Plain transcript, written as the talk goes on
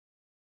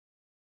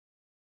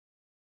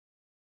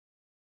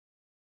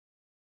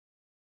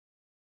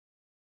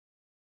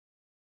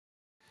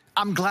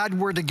I'm glad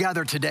we're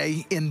together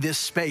today in this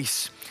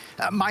space.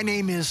 My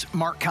name is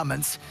Mark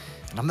Cummins,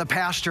 and I'm the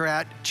pastor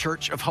at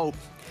Church of Hope.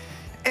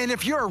 And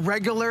if you're a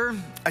regular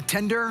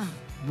attender,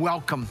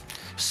 welcome.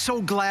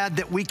 So glad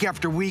that week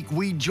after week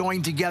we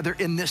join together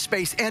in this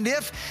space. And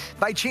if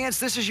by chance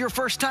this is your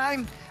first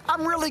time,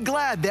 I'm really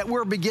glad that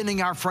we're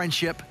beginning our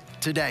friendship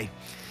today.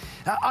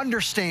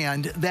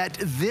 Understand that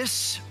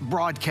this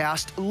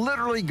broadcast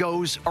literally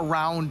goes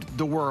around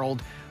the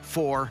world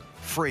for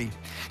free.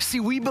 See,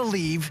 we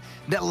believe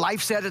that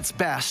life's at its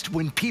best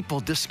when people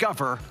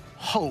discover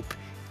hope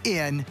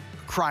in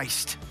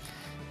Christ.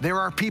 There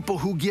are people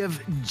who give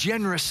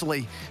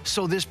generously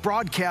so this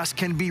broadcast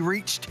can be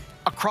reached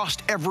across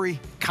every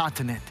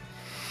continent.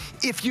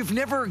 If you've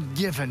never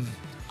given,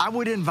 I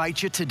would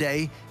invite you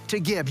today to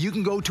give. You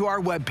can go to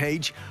our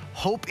webpage,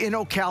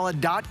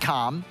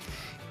 hopeinocala.com,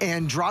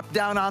 and drop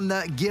down on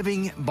the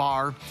giving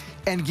bar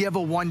and give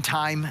a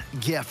one-time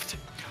gift.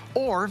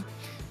 Or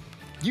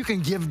you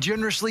can give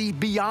generously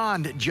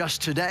beyond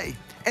just today.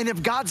 And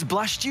if God's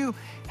blessed you,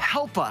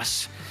 help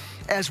us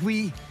as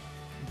we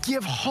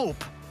give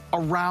hope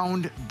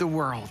around the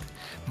world.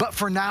 But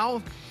for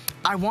now,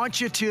 I want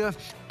you to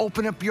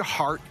open up your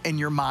heart and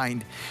your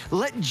mind.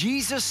 Let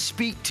Jesus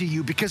speak to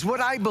you, because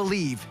what I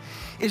believe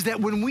is that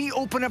when we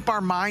open up our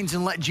minds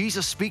and let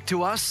Jesus speak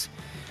to us,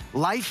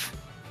 life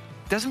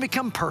doesn't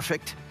become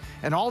perfect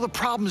and all the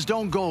problems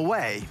don't go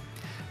away,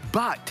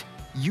 but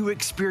you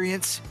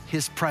experience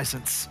His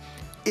presence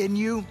in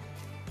you,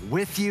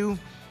 with you,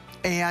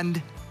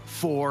 and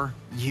for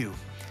you.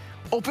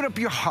 Open up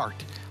your heart.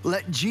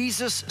 Let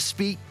Jesus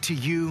speak to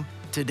you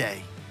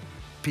today.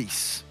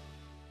 Peace.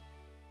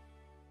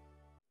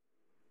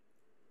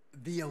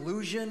 The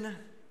illusion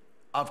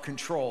of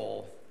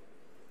control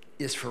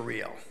is for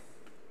real.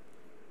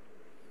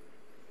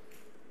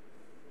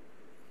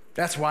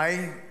 That's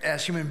why,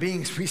 as human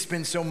beings, we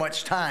spend so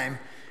much time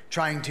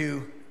trying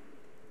to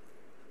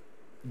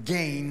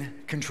gain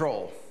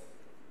control.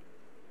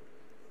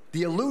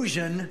 The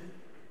illusion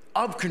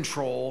of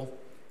control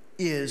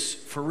is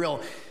for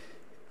real.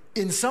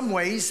 In some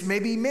ways,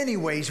 maybe many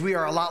ways, we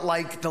are a lot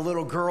like the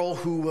little girl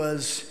who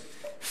was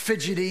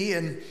fidgety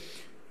and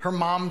her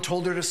mom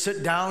told her to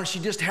sit down. She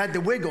just had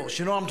the wiggles.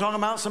 You know what I'm talking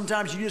about?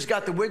 Sometimes you just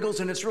got the wiggles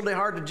and it's really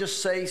hard to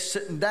just say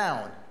sitting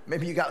down.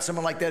 Maybe you got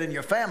someone like that in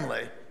your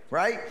family,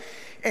 right?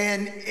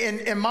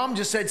 And mom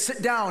just said,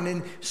 sit down.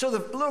 And so the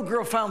little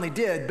girl finally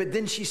did, but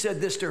then she said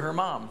this to her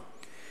mom: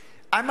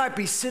 I might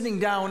be sitting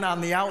down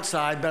on the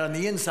outside, but on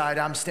the inside,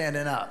 I'm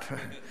standing up.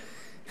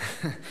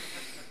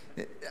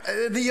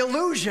 The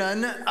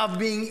illusion of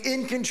being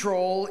in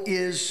control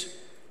is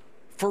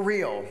for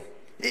real.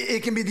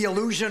 It can be the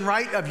illusion,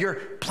 right, of you're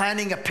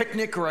planning a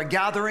picnic or a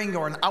gathering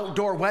or an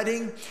outdoor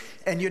wedding,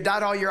 and you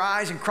dot all your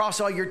I's and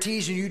cross all your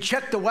T's, and you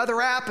check the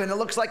weather app, and it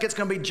looks like it's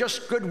going to be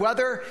just good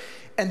weather,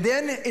 and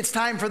then it's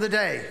time for the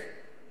day.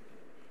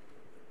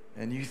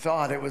 And you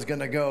thought it was going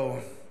to go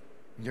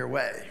your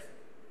way.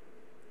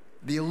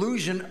 The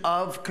illusion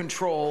of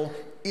control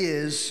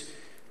is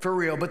for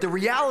real. But the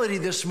reality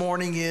this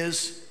morning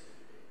is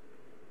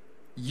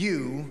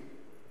you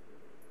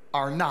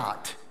are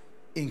not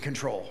in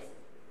control.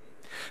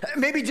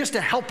 Maybe just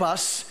to help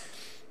us,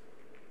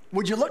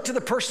 would you look to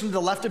the person to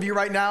the left of you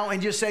right now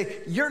and just say,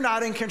 you're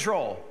not in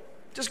control.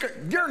 Just go,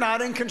 you're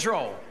not in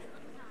control.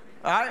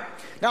 All right?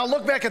 Now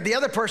look back at the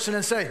other person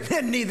and say,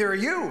 neither are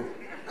you.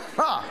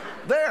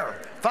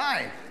 There,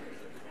 fine.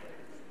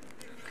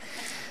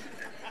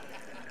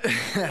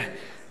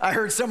 I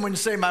heard someone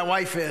say my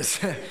wife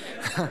is.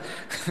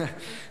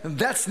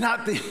 That's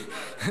not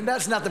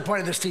the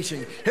point of this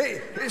teaching.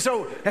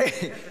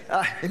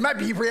 It might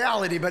be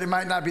reality, but it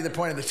might not be the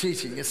point of the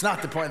teaching. It's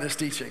not the point of this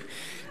teaching.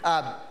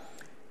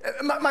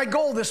 My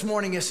goal this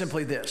morning is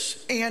simply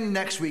this, and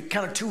next week,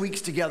 kind of 2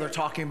 weeks together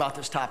talking about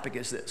this topic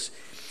is this,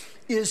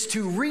 is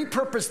to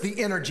repurpose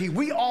the energy.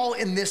 We all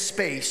in this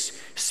space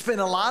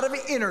spend a lot of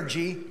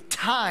energy,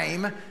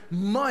 time,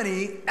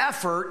 money,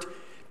 effort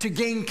to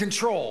gain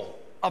control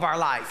of our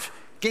life,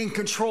 gain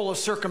control of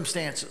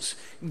circumstances,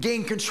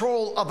 gain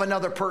control of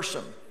another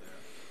person.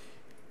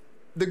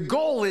 The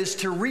goal is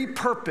to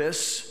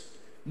repurpose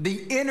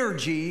the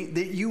energy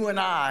that you and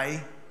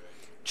I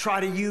try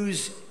to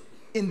use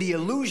in the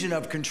illusion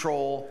of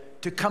control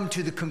to come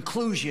to the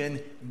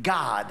conclusion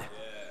God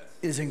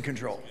is in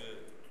control.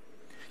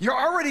 You're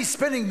already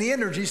spending the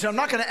energy, so I'm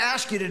not going to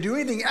ask you to do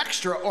anything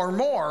extra or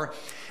more.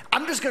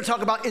 I'm just going to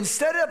talk about,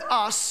 instead of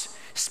us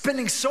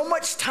spending so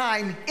much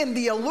time in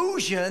the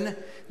illusion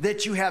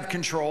that you have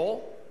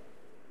control,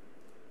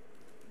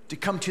 to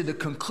come to the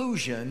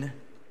conclusion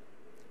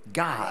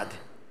God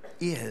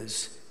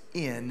is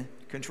in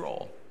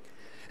control.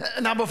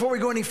 Now, before we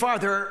go any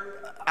farther,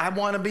 I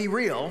want to be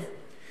real.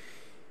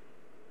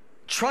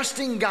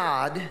 Trusting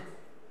God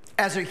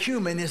as a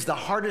human is the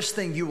hardest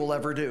thing you will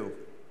ever do.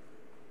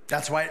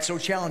 That's why it's so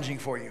challenging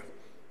for you,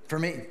 for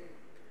me.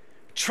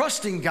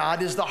 Trusting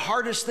God is the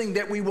hardest thing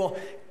that we will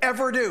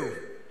ever do.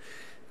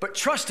 But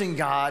trusting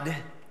God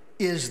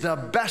is the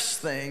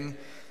best thing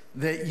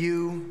that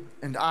you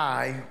and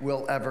I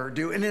will ever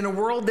do. And in a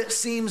world that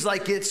seems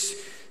like it's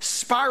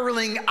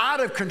spiraling out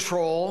of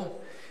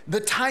control, the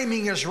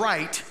timing is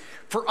right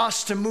for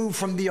us to move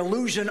from the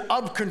illusion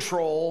of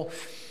control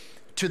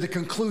to the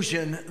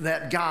conclusion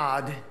that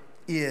God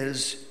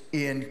is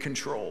in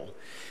control.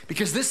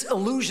 Because this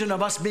illusion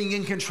of us being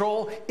in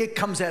control, it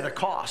comes at a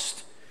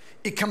cost.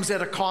 It comes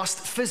at a cost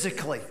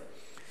physically.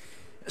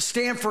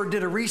 Stanford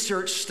did a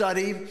research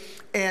study,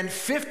 and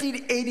 50 to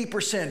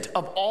 80%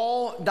 of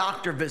all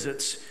doctor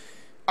visits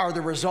are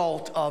the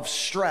result of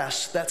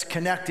stress that's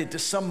connected to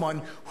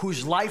someone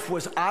whose life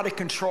was out of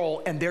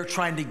control and they're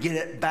trying to get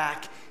it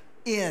back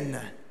in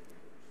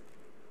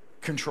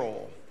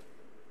control.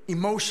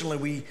 Emotionally,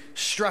 we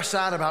stress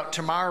out about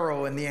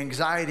tomorrow and the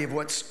anxiety of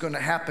what's going to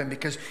happen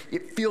because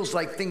it feels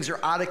like things are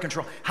out of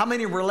control. How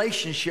many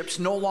relationships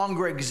no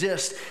longer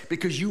exist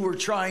because you were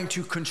trying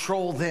to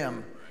control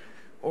them?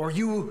 Or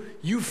you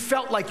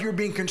felt like you were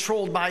being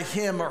controlled by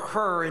him or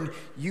her and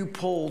you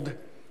pulled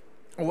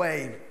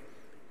away.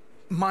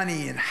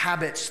 Money and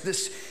habits,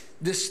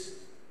 this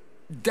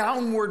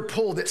downward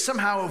pull that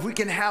somehow if we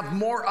can have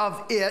more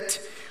of it,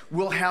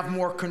 we'll have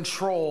more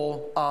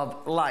control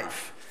of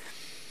life.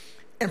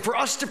 And for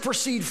us to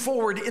proceed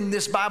forward in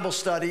this Bible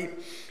study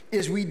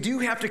is we do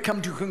have to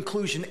come to a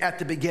conclusion at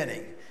the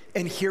beginning.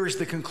 And here's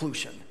the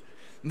conclusion,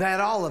 that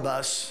all of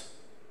us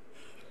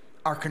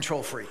are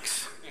control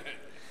freaks.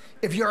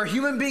 If you're a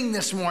human being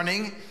this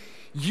morning,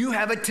 you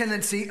have a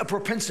tendency, a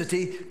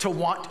propensity to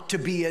want to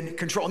be in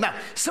control. Now,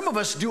 some of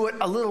us do it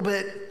a little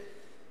bit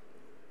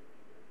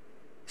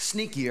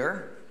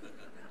sneakier.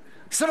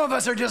 Some of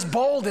us are just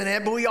bold in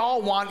it, but we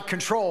all want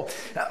control.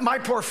 My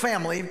poor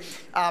family,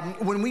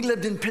 when we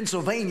lived in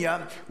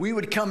Pennsylvania, we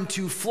would come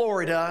to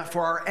Florida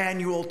for our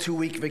annual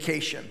 2-week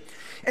vacation.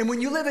 And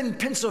when you live in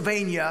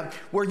Pennsylvania,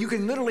 where you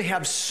can literally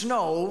have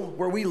snow,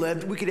 where we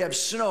lived, we could have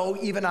snow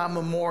even on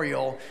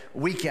Memorial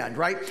Weekend,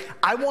 right?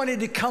 I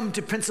wanted to come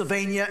to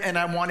Pennsylvania and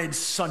I wanted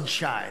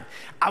sunshine.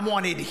 I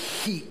wanted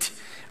heat.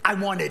 I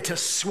wanted to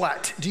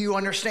sweat. Do you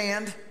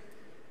understand?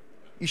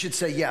 You should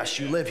say, yes,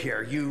 you live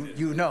here.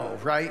 You know,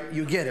 right?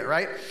 You get it,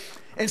 right?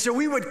 And so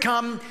we would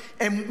come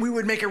and we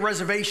would make a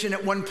reservation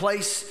at one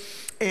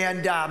place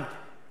and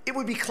it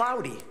would be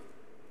cloudy.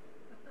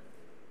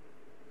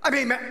 I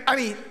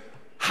mean,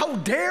 how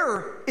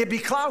dare it be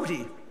cloudy?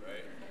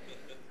 Right.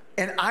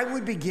 And I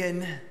would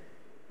begin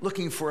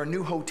looking for a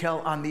new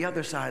hotel on the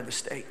other side of the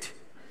state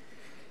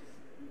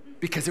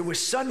because it was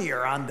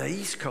sunnier on the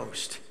East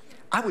Coast.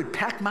 I would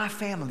pack my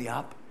family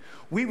up.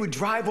 We would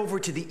drive over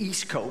to the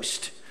East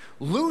Coast,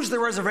 lose the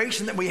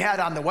reservation that we had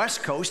on the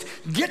West Coast,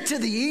 get to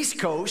the East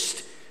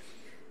Coast,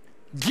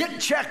 get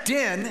checked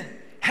in,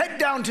 head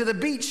down to the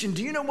beach, and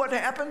do you know what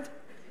happened?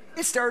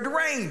 It started to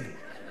rain.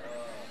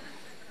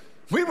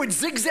 We would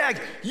zigzag.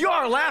 You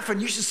are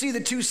laughing. You should see the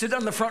two sit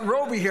on the front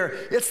row over here.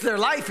 It's their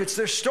life. It's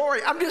their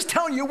story. I'm just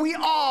telling you, we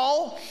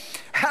all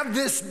have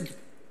this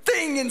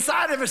thing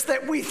inside of us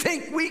that we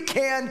think we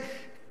can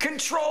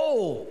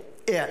control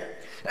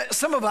it.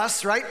 Some of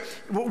us, right,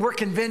 we're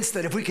convinced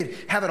that if we could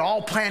have it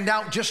all planned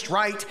out just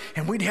right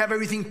and we'd have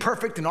everything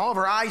perfect and all of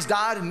our I's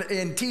dotted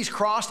and T's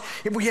crossed,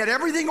 if we had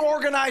everything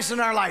organized in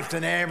our life,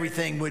 then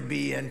everything would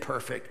be in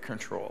perfect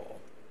control.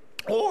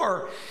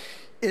 Or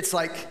it's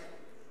like,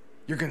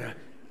 you're going to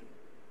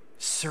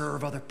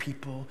serve other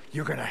people.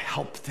 You're going to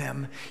help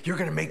them. You're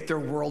going to make their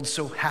world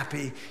so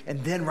happy.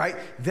 And then, right,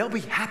 they'll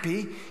be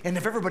happy. And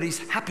if everybody's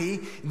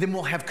happy, then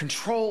we'll have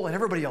control and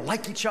everybody will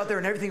like each other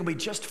and everything will be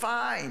just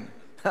fine.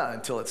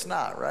 Until it's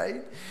not,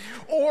 right?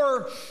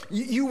 Or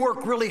you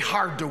work really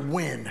hard to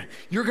win.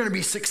 You're going to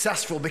be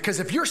successful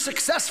because if you're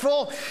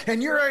successful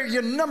and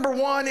you're number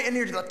one and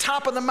you're at the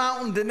top of the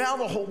mountain, then now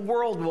the whole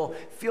world will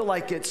feel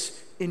like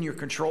it's in your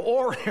control.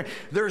 Or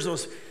there's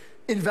those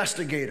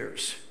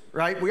investigators,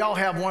 right? We all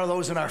have one of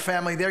those in our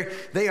family.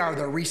 They are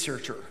the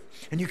researcher.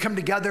 And you come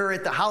together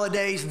at the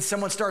holidays and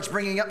someone starts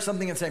bringing up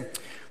something and saying,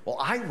 well,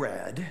 I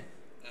read,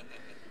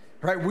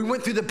 right? We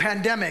went through the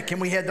pandemic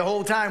and we had the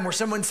whole time where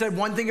someone said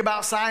one thing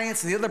about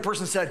science and the other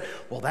person said,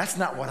 well, that's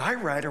not what I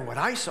read or what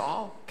I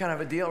saw, kind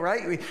of a deal,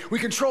 right? We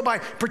control by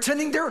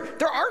pretending there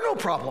are no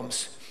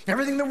problems.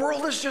 Everything in the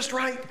world is just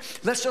right.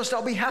 Let's just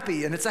all be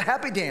happy. And it's a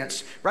happy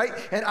dance, right?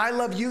 And I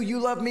love you, you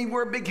love me.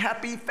 We're a big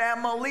happy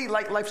family,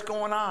 like life's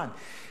going on.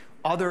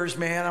 Others,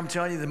 man, I'm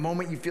telling you, the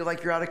moment you feel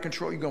like you're out of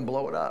control, you're going to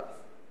blow it up.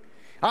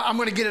 I'm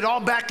going to get it all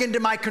back into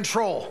my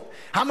control.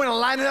 I'm going to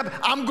line it up.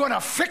 I'm going to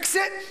fix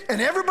it.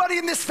 And everybody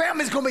in this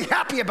family is going to be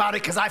happy about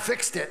it because I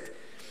fixed it.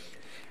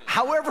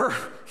 However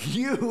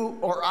you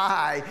or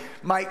I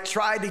might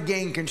try to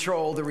gain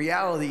control, the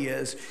reality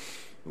is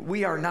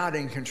we are not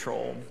in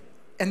control.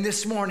 And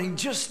this morning,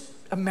 just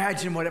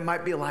imagine what it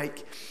might be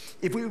like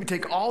if we would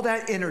take all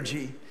that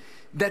energy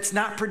that's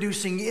not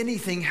producing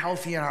anything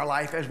healthy in our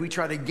life as we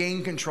try to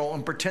gain control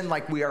and pretend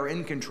like we are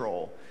in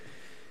control,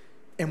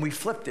 and we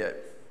flipped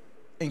it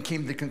and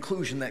came to the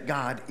conclusion that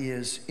God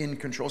is in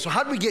control. So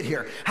how did we get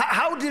here?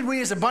 How did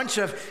we, as a bunch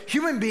of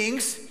human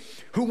beings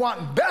who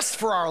want best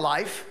for our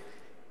life,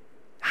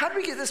 how do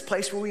we get to this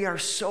place where we are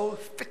so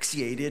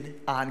fixated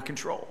on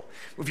control?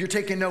 If you're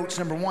taking notes,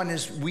 number one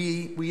is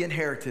we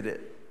inherited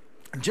it.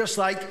 Just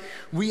like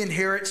we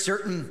inherit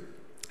certain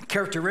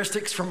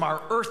characteristics from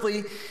our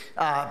earthly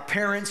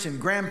parents and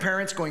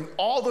grandparents, going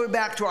all the way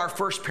back to our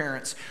first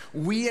parents,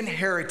 we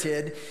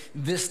inherited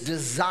this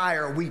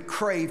desire. We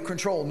crave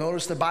control.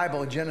 Notice the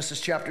Bible in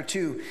Genesis chapter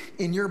 2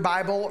 in your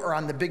Bible or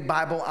on the big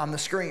Bible on the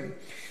screen.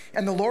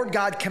 And the Lord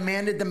God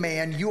commanded the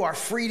man, you are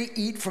free to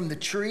eat from the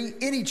tree,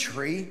 any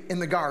tree in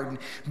the garden,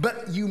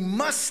 but you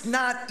must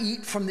not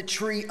eat from the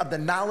tree of the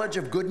knowledge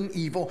of good and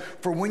evil,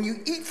 for when you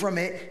eat from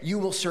it, you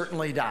will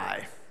certainly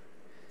die.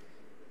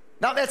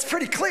 Now that's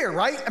pretty clear,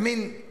 right? I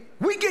mean,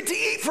 we get to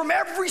eat from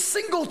every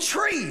single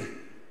tree.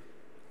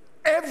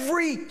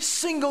 Every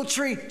single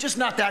tree, just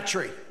not that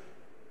tree.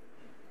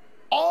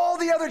 All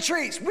the other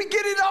trees, we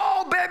get it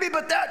all, baby,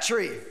 but that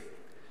tree.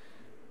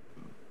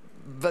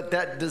 But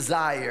that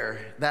desire,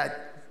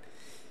 that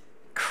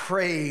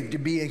crave to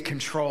be in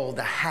control,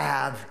 to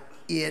have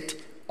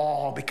it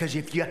all, because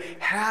if you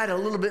had a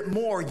little bit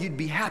more, you'd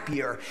be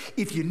happier.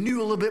 If you knew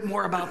a little bit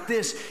more about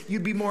this,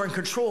 you'd be more in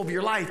control of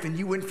your life and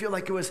you wouldn't feel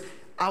like it was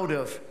out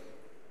of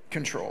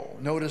control.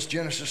 Notice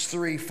Genesis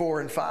 3,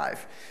 4, and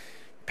 5.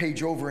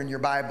 Page over in your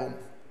Bible.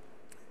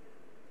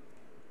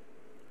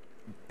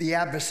 The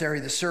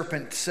adversary, the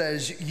serpent,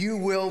 says, you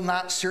will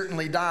not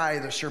certainly die,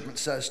 the serpent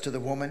says to the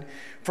woman,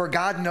 for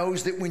God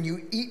knows that when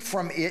you eat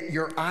from it,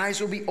 your eyes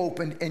will be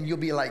opened and you'll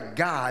be like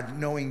God,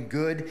 knowing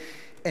good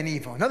and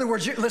evil. In other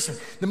words, listen,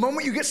 the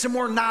moment you get some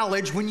more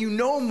knowledge, when you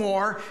know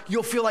more,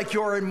 you'll feel like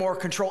you're in more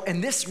control.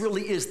 And this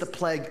really is the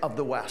plague of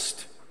the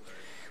West.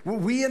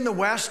 We in the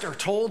West are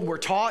told, we're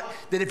taught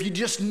that if you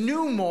just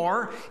knew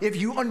more, if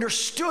you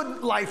understood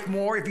life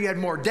more, if you had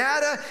more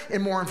data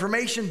and more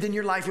information, then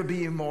your life would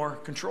be in more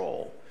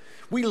control.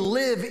 We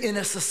live in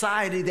a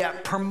society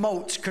that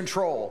promotes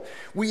control.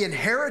 We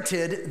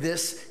inherited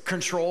this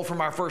control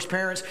from our first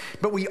parents,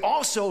 but we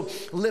also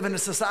live in a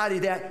society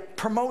that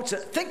promotes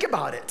it. Think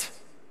about it.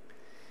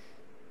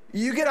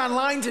 You get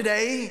online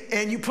today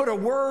and you put a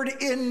word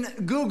in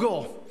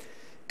Google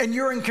and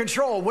you're in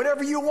control.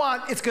 Whatever you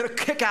want, it's going to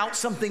kick out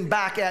something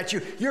back at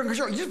you. You're in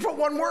control. You just put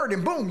one word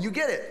and boom, you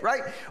get it,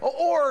 right?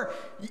 Or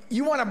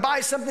you want to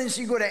buy something,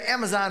 so you go to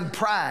Amazon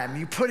Prime.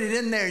 You put it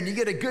in there and you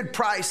get a good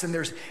price and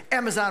there's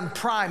Amazon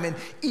Prime and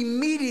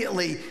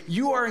immediately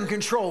you are in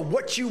control.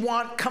 What you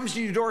want comes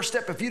to your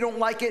doorstep. If you don't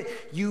like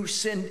it, you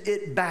send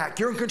it back.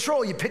 You're in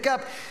control. You pick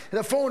up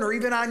the phone or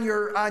even on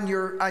your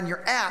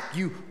app,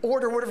 you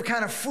order whatever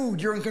kind of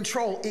food. You're in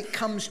control. It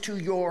comes to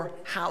your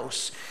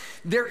house.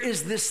 There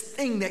is this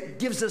thing that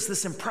gives us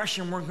this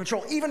impression we're in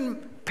control. Even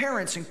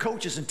parents and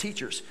coaches and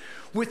teachers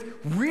with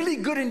really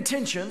good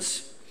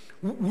intentions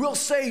will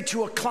say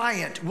to a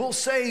client, will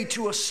say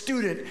to a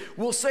student,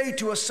 will say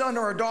to a son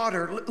or a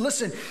daughter,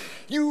 listen,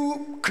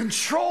 you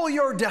control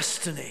your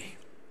destiny,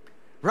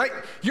 right?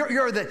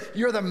 You're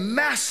the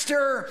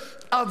master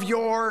of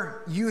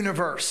your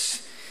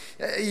universe.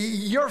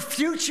 Your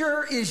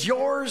future is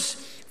yours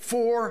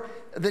for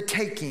the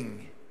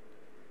taking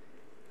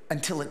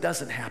until it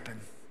doesn't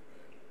happen.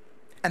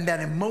 And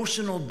that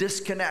emotional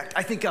disconnect.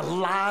 I think a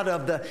lot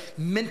of the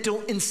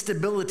mental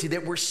instability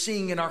that we're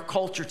seeing in our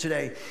culture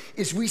today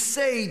is we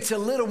say to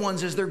little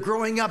ones as they're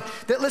growing up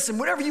that, listen,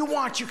 whatever you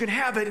want, you can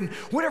have it. And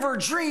whatever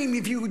dream,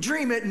 if you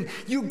dream it and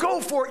you go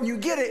for it and you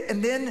get it,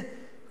 and then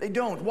they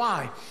don't.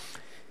 Why?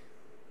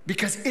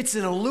 Because it's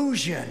an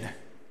illusion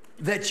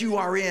that you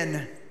are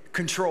in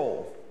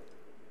control.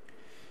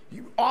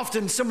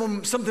 Often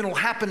something will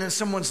happen in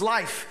someone's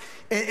life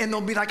and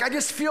they'll be like, I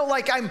just feel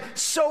like I'm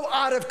so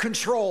out of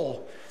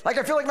control. Like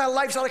I feel like my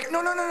life's out of,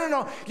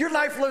 no. Your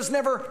life was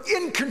never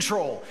in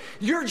control.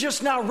 You're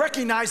just now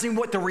recognizing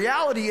what the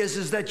reality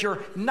is that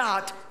you're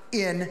not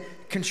in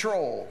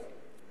control.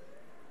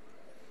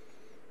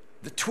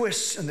 The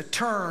twists and the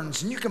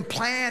turns, and you can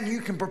plan,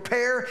 you can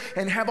prepare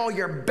and have all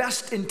your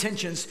best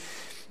intentions.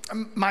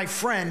 My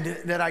friend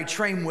that I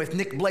train with,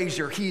 Nick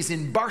Blazer, he's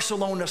in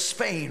Barcelona,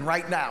 Spain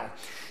right now.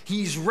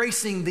 He's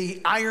racing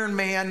the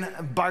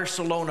Ironman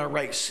Barcelona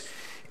race.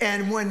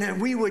 And when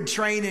we would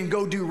train and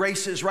go do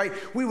races, right,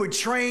 we would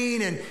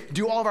train and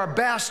do all of our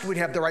best. We'd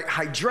have the right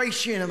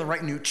hydration and the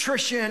right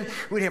nutrition.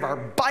 We'd have our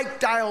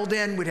bike dialed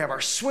in. We'd have our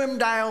swim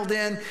dialed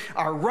in,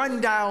 our run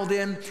dialed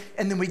in.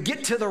 And then we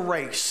get to the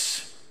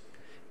race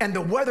and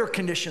the weather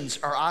conditions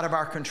are out of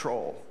our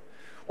control.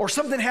 Or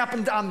something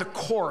happened on the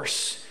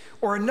course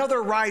or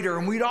another rider.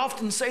 And we'd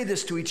often say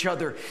this to each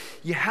other,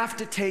 you have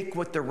to take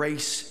what the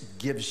race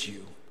gives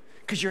you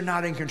because you're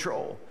not in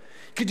control.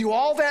 You could do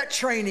all that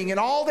training and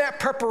all that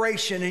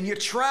preparation and you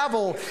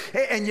travel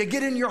and you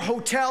get in your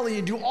hotel and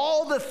you do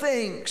all the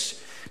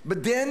things.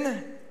 But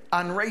then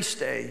on race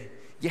day,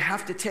 you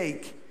have to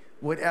take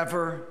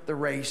whatever the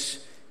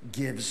race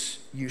gives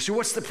you. So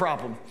what's the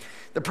problem?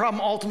 The problem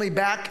ultimately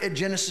back at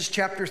Genesis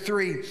chapter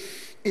 3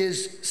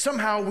 is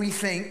somehow we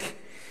think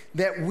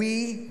that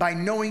we, by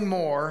knowing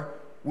more,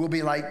 will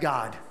be like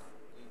God.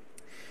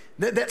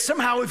 That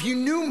somehow if you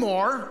knew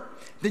more,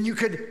 then you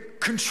could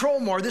control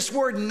more. This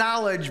word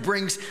knowledge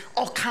brings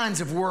all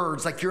kinds of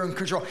words, like you're in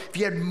control. If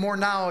you had more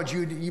knowledge,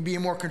 you'd be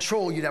in more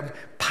control. You'd have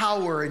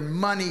power and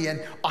money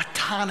and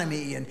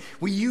autonomy. And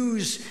we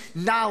use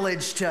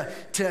knowledge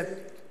to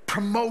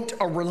promote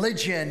a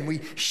religion.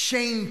 We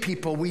shame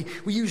people. We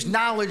use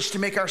knowledge to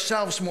make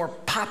ourselves more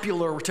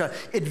popular, to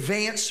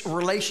advance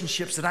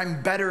relationships, that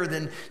I'm better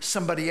than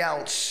somebody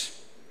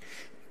else.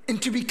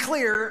 And to be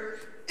clear,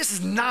 this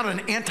is not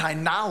an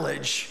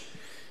anti-knowledge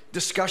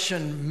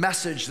discussion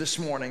message this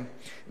morning.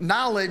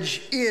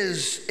 Knowledge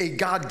is a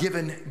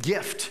God-given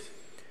gift.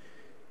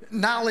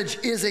 Knowledge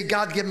is a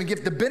God-given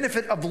gift. The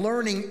benefit of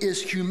learning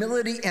is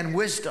humility and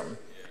wisdom.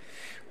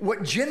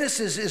 What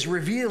Genesis is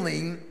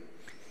revealing,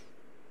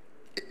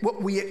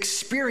 what we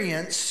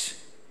experience,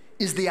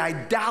 is the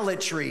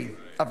idolatry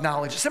of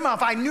knowledge. Somehow,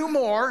 if I knew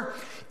more,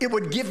 it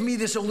would give me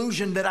this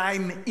illusion that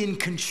I'm in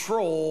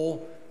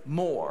control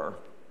more,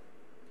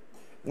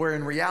 where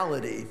in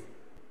reality,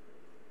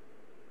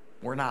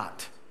 we're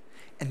not.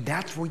 And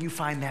that's where you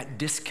find that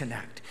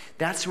disconnect.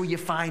 That's where you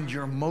find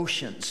your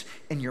emotions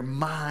and your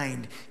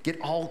mind get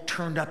all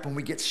turned up, and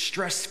we get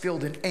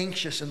stress-filled and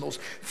anxious, and those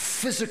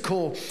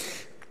physical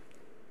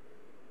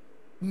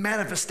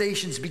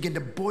manifestations begin to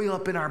boil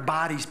up in our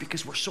bodies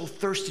because we're so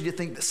thirsty to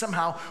think that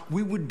somehow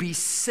we would be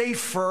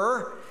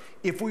safer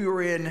if we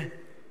were in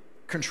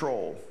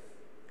control.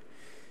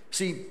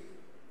 See,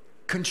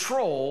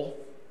 control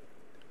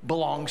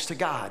belongs to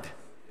God,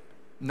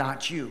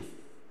 not you.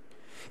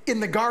 In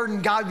the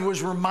garden, God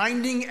was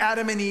reminding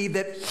Adam and Eve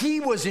that he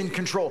was in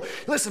control.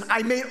 Listen,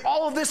 I made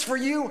all of this for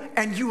you,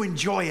 and you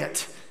enjoy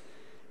it.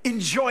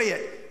 Enjoy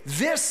it.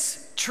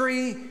 This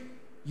tree,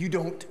 you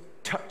don't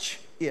touch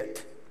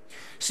it.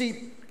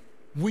 See,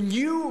 when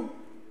you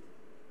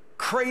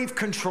crave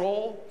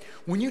control,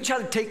 when you try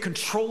to take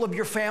control of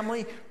your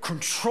family,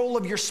 control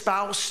of your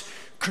spouse,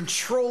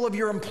 control of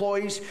your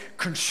employees,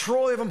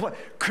 control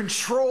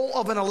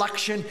of an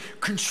election,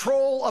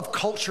 control of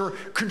culture,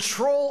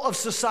 control of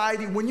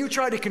society, when you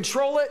try to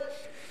control it,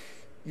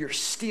 you're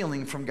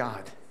stealing from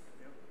God.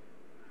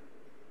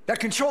 That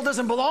control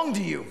doesn't belong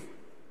to you.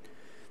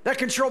 That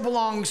control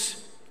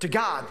belongs to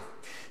God.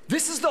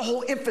 This is the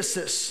whole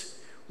emphasis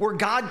where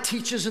God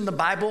teaches in the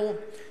Bible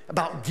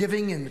about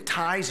giving and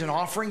tithes and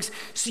offerings.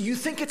 So you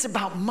think it's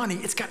about money.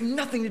 It's got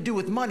nothing to do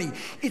with money.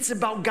 It's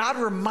about God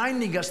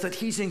reminding us that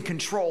he's in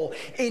control.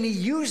 And he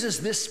uses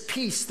this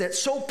piece that's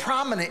so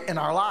prominent in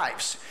our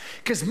lives.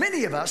 Because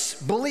many of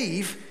us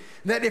believe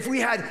that if we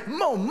had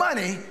more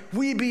money,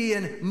 we'd be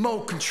in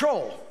more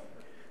control.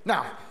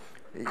 Now,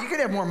 you can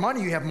have more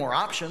money, you have more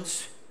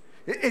options.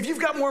 If you've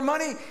got more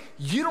money,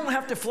 you don't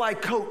have to fly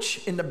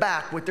coach in the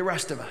back with the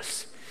rest of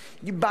us.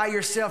 You buy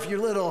yourself your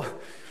little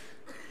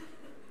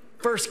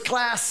first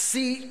class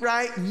seat,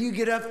 right? And you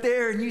get up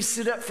there and you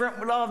sit up front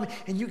with all of them,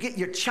 and you get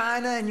your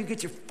china and you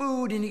get your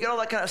food and you get all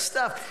that kind of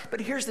stuff. But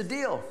here's the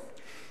deal.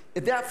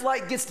 If that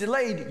flight gets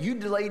delayed, you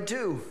delayed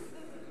too.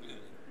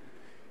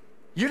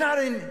 You're not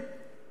in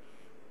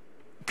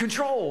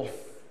control,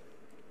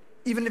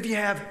 even if you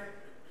have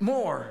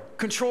more.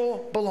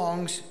 Control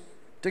belongs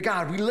to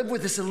God. We live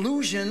with this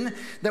illusion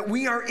that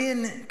we are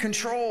in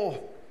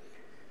control.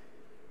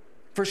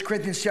 1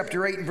 Corinthians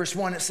chapter 8 and verse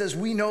 1, it says,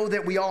 we know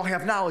that we all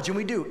have knowledge, and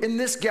we do. In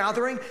this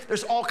gathering,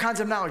 there's all kinds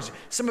of knowledge.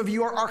 Some of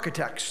you are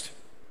architects.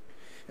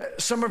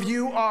 Some of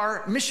you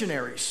are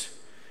missionaries.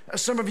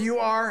 Some of you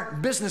are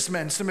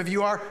businessmen. Some of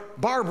you are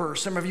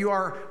barbers. Some of you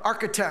are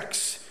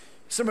architects.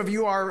 Some of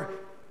you are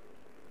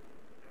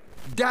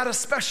data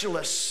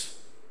specialists.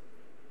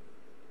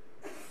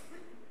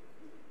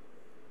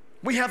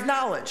 We have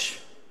knowledge.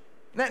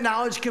 That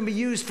knowledge can be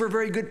used for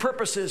very good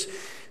purposes.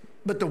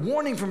 But the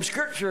warning from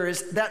Scripture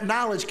is that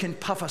knowledge can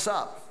puff us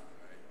up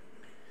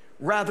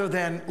rather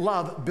than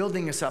love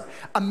building us up.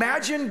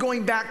 Imagine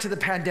going back to the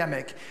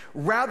pandemic,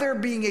 rather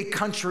being a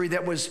country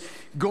that was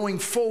going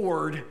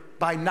forward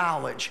by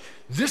knowledge.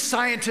 This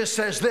scientist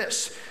says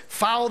this.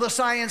 Follow the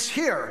science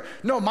here.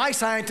 No, my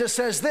scientist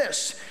says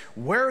this.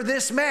 Wear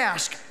this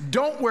mask.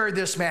 Don't wear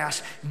this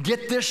mask.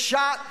 Get this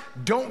shot.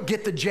 Don't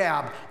get the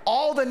jab.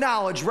 All the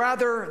knowledge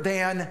rather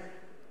than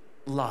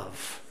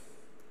love.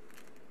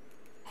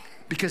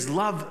 Because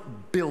love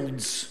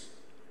builds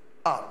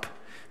up.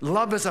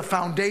 Love is a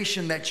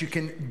foundation that you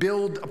can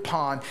build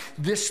upon.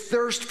 This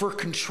thirst for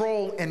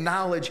control and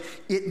knowledge,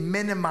 it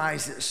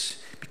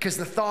minimizes. Because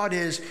the thought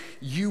is,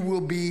 you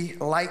will be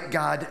like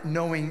God,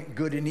 knowing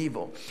good and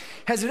evil.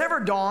 Has it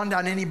ever dawned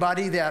on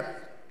anybody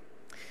that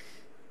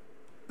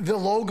the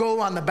logo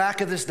on the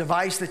back of this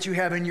device that you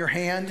have in your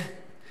hand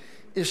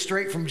is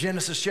straight from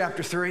Genesis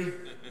chapter 3?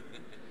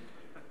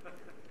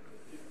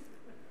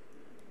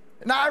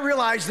 Now, I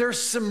realize there's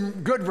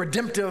some good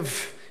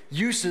redemptive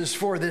uses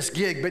for this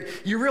gig, but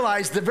you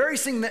realize the very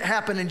thing that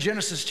happened in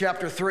Genesis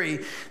chapter 3,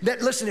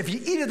 that, listen, if you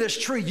eat of this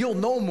tree, you'll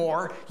know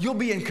more, you'll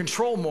be in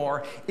control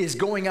more, is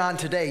going on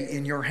today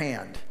in your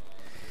hand.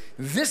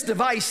 This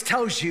device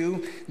tells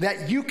you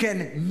that you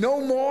can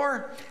know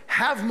more,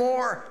 have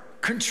more,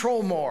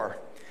 control more.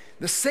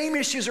 The same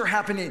issues are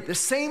happening. The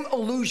same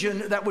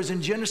illusion that was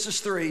in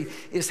Genesis 3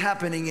 is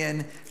happening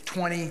in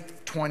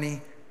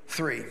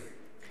 2023.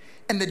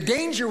 And the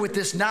danger with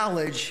this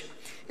knowledge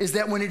is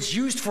that when it's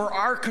used for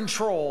our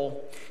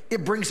control,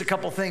 it brings a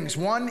couple things.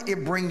 One,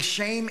 it brings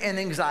shame and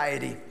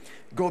anxiety.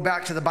 Go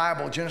back to the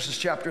Bible, Genesis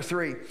chapter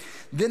 3.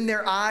 Then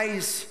their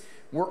eyes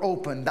were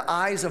opened. The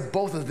eyes of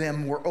both of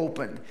them were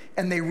opened,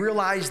 and they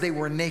realized they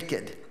were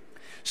naked.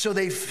 So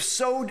they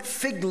sewed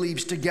fig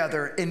leaves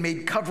together and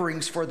made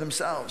coverings for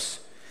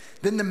themselves.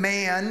 Then the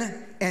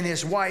man and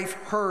his wife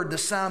heard the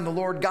sound of the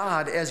Lord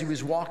God as he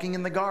was walking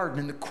in the garden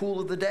in the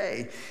cool of the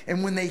day.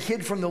 And when they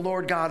hid from the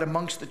Lord God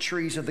amongst the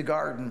trees of the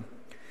garden.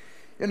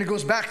 And it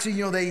goes back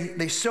to,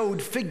 they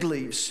sewed fig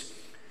leaves.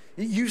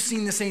 You've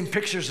seen the same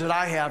pictures that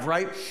I have,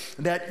 right?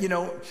 That,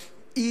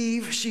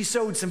 Eve, she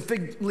sewed some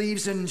fig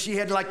leaves and she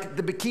had like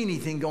the bikini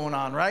thing going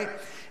on, right?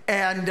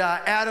 And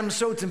Adam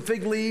sewed some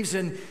fig leaves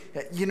and,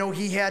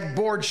 he had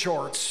board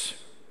shorts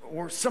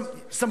or some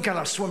kind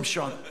of swim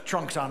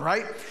trunks on,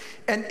 right?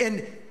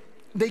 And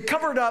they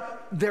covered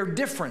up their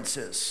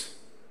differences.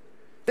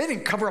 They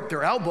didn't cover up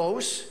their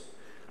elbows.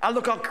 I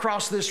look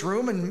across this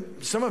room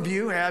and some of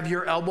you have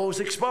your elbows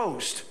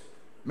exposed,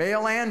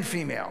 male and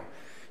female.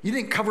 You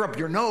didn't cover up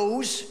your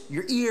nose,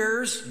 your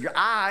ears, your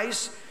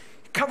eyes.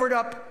 You covered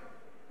up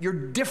your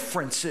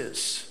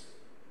differences.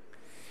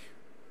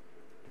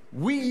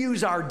 We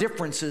use our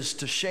differences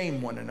to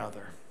shame one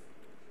another.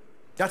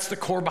 That's the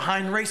core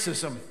behind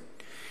racism.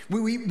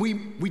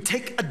 We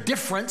take a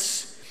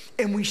difference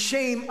and we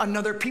shame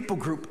another people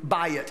group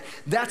by it.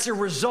 That's a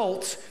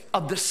result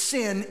of the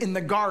sin in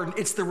the garden.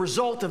 It's the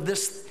result of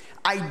this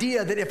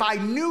idea that if I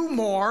knew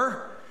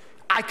more,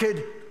 I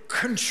could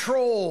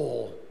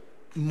control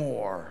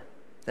more.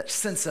 That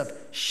sense of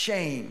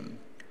shame.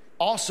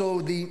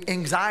 Also, the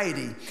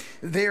anxiety.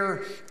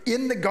 They're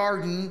in the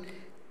garden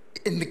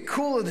in the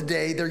cool of the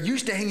day. They're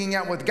used to hanging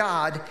out with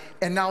God,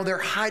 and now they're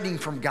hiding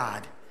from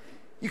God.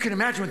 You can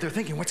imagine what they're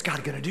thinking. What's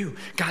God going to do?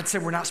 God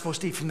said we're not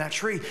supposed to eat from that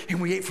tree, and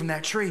we ate from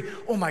that tree.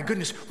 Oh my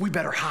goodness, we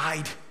better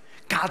hide.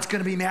 God's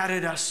going to be mad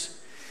at us.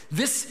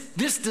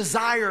 This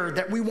desire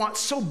that we want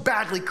so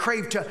badly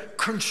crave to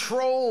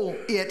control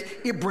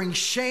it brings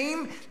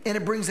shame and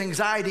it brings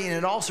anxiety, and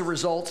it also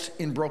results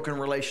in broken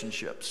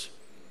relationships.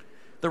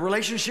 The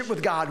relationship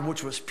with God,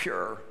 which was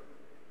pure,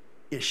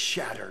 is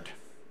shattered.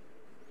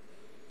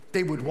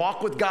 They would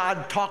walk with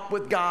God, talk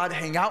with God,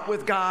 hang out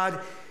with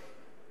God,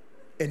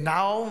 and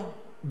now,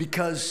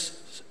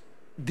 because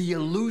the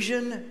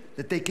illusion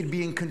that they could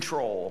be in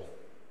control,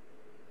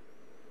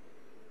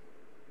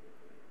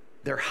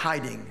 they're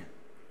hiding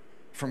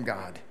from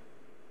God.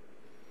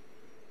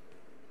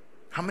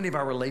 How many of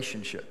our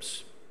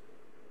relationships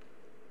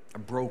are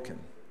broken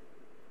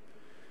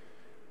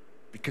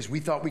because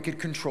we thought we could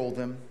control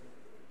them?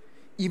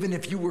 Even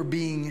if you were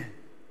being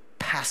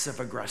passive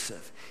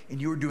aggressive and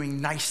you were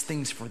doing nice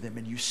things for them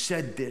and you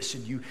said this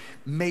and you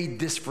made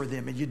this for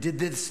them and you did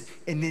this,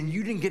 and then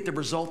you didn't get the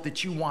result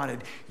that you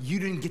wanted, you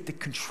didn't get the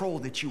control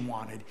that you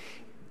wanted,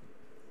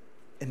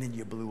 and then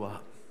you blew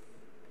up.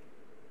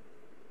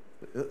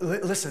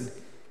 Listen,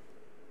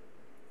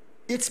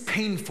 it's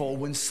painful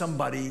when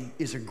somebody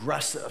is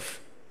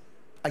aggressive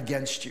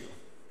against you.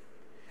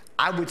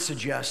 I would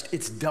suggest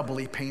it's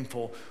doubly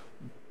painful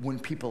when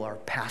people are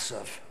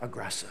passive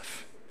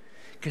aggressive,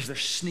 because they're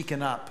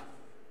sneaking up,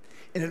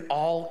 and it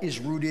all is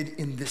rooted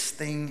in this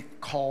thing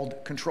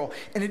called control.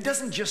 And it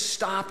doesn't just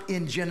stop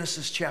in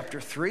Genesis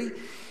chapter 3.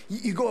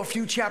 You go a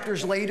few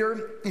chapters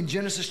later in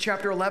Genesis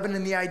chapter 11,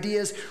 and the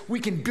idea is we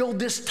can build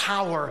this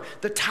tower,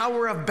 the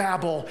Tower of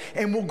Babel,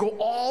 and we'll go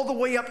all the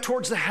way up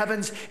towards the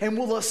heavens, and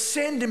we'll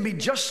ascend and be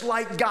just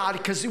like God,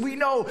 because we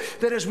know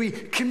that as we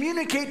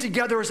communicate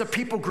together as a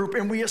people group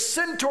and we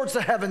ascend towards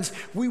the heavens,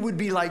 we would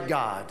be like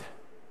God.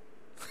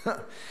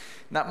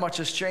 Not much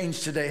has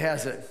changed today,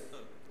 has it?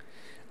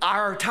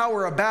 Our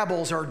Tower of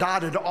Babels are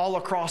dotted all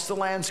across the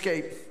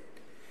landscape.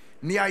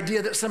 And the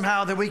idea that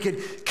somehow that we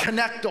could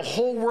connect the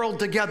whole world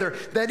together,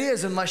 that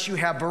is, unless you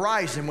have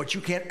Verizon, which you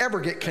can't ever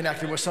get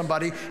connected with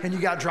somebody and you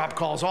got drop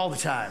calls all the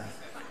time.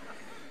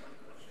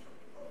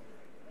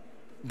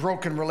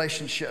 Broken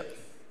relationship.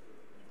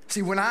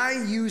 See, when I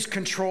use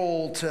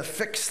control to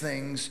fix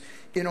things,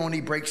 it only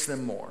breaks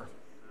them more.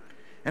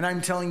 And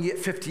I'm telling you, at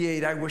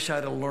 58, I wish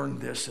I'd have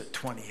learned this at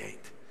 28.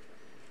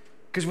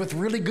 Because with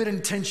really good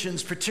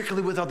intentions,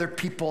 particularly with other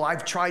people,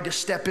 I've tried to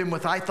step in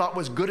with I thought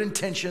was good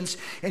intentions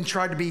and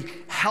tried to be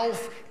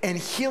health and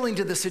healing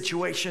to the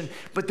situation.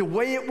 But the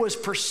way it was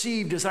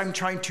perceived is I'm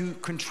trying to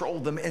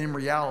control them, and in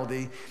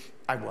reality,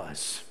 I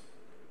was.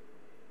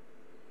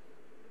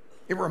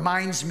 It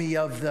reminds me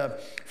of the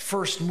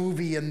first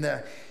movie in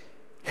the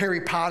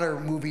Harry Potter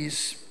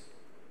movies,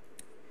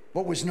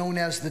 what was known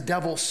as the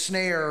Devil's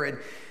Snare, and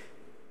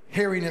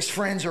Harry and his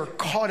friends are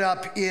caught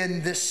up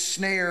in this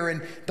snare,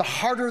 and the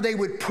harder they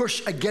would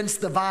push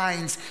against the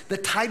vines, the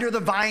tighter the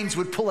vines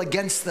would pull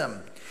against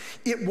them.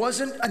 It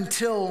wasn't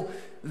until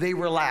they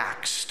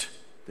relaxed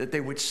that they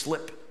would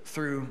slip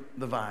through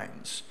the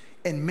vines.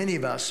 And many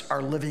of us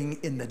are living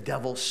in the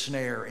devil's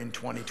snare in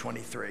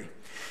 2023.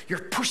 You're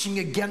pushing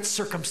against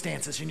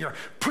circumstances, and you're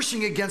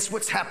pushing against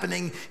what's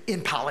happening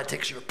in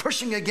politics. You're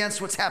pushing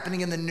against what's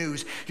happening in the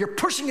news. You're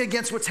pushing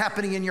against what's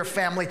happening in your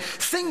family.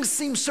 Things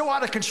seem so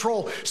out of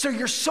control. So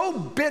you're so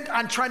bent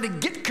on trying to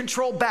get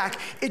control back,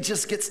 it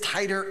just gets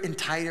tighter and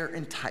tighter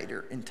and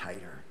tighter and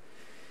tighter.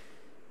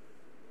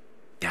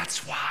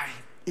 That's why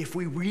if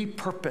we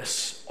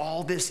repurpose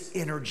all this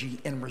energy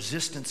and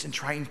resistance in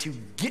trying to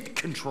get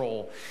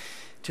control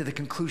to the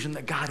conclusion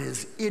that God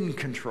is in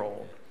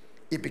control,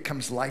 it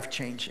becomes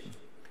life-changing.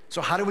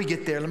 So how do we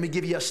get there? Let me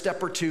give you a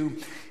step or two,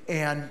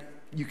 and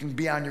you can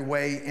be on your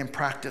way and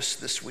practice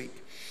this week.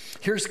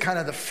 Here's kind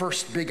of the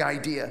first big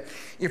idea.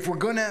 If we're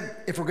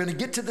gonna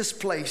get to this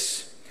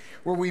place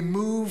where we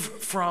move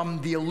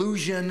from the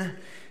illusion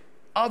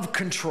of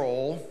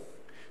control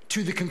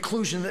to the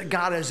conclusion that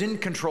God is in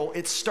control,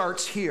 it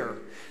starts here.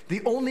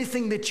 The only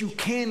thing that you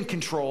can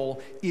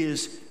control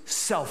is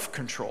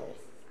self-control.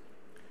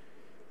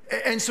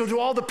 And so to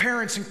all the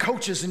parents and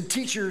coaches and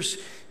teachers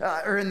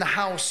are in the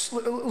house,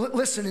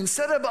 listen,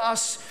 instead of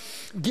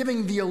us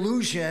giving the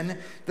illusion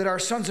that our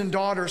sons and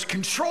daughters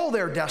control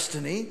their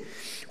destiny,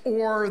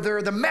 or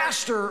they're the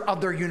master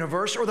of their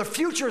universe, or the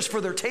future is for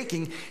their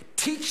taking,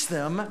 teach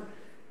them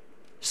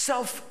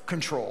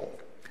self-control.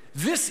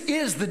 This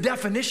is the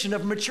definition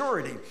of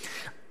maturity.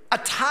 A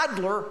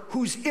toddler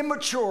who's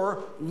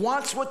immature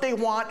wants what they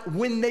want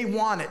when they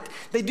want it.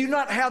 They do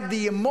not have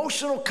the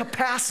emotional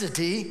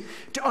capacity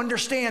to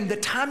understand the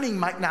timing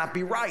might not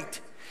be right.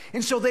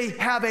 And so they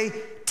have a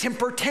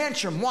temper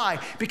tantrum. Why?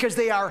 Because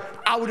they are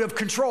out of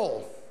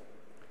control.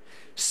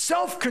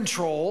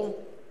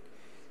 Self-control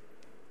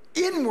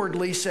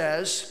inwardly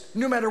says,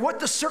 no matter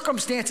what the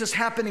circumstances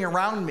happening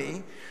around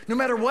me, no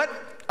matter what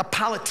a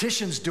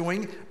politician's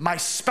doing, my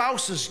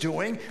spouse is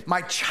doing,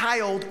 my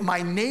child,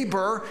 my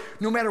neighbor,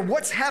 no matter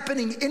what's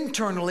happening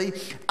internally,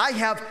 I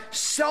have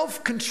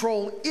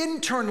self-control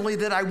internally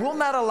that I will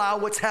not allow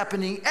what's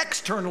happening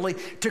externally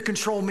to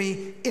control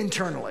me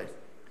internally.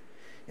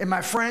 And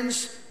my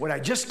friends, what I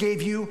just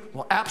gave you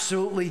will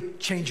absolutely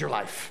change your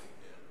life.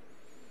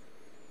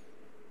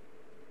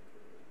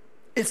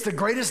 It's the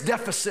greatest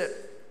deficit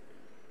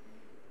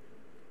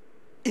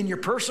in your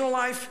personal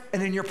life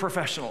and in your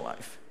professional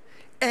life.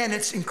 And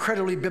it's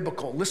incredibly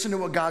biblical. Listen to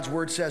what God's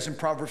word says in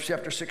Proverbs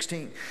chapter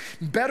 16.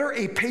 Better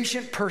a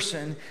patient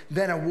person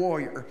than a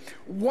warrior,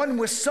 one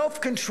with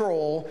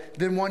self-control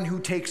than one who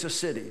takes a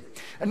city.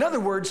 In other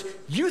words,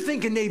 you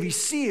think a Navy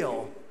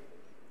SEAL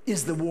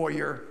is the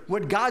warrior.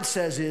 What God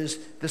says is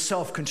the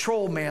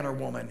self-control man or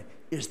woman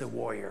is the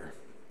warrior.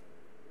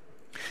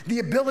 The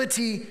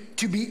ability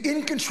to be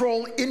in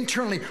control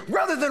internally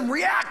rather than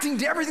reacting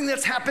to everything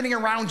that's happening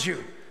around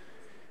you.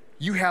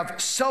 You have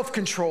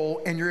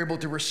self-control and you're able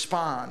to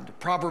respond.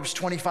 Proverbs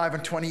 25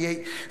 and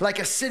 28, like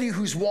a city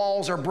whose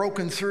walls are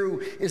broken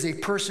through is a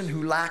person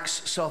who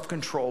lacks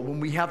self-control.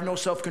 When we have no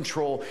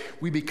self-control,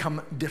 we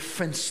become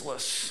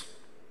defenseless.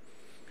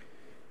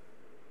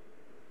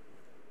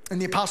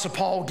 And the Apostle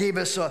Paul gave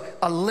us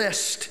a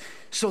list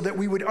so that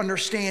we would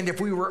understand if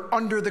we were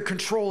under the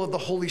control of the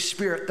Holy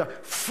Spirit, the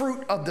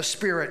fruit of the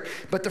Spirit.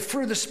 But the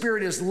fruit of the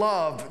Spirit is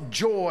love,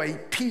 joy,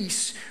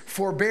 peace,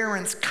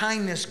 forbearance,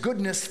 kindness,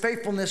 goodness,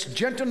 faithfulness,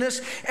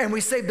 gentleness, and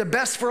we save the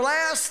best for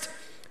last,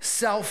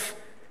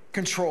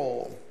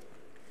 self-control.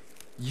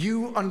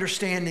 You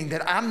understanding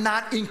that I'm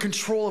not in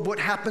control of what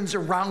happens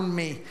around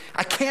me.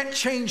 I can't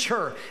change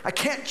her. I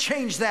can't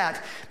change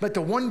that. But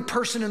the one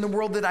person in the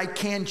world that I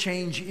can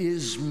change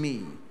is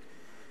me.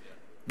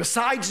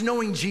 Besides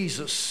knowing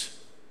Jesus,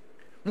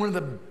 one of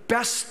the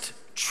best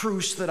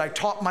truths that I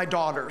taught my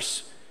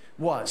daughters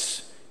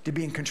was to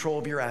be in control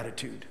of your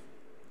attitude.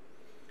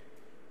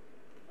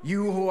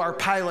 You who are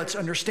pilots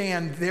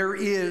understand there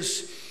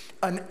is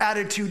an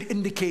attitude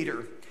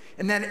indicator.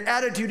 And that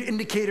attitude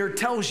indicator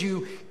tells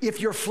you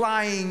if you're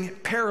flying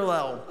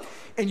parallel.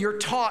 And you're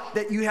taught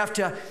that you have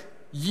to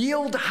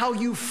yield how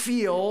you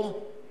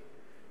feel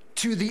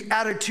to the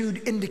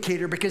attitude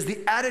indicator, because the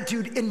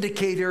attitude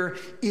indicator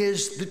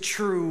is the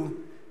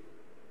true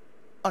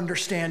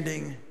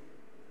understanding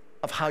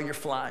of how you're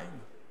flying.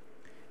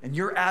 And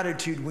your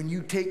attitude when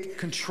you take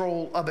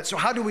control of it. So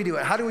how do we do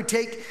it? How do we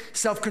take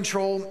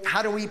self-control?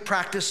 How do we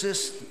practice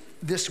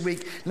this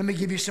week? Let me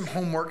give you some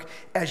homework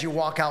as you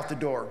walk out the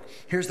door.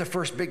 Here's the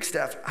first big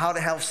step. How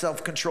to have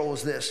self-control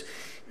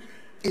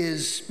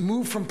is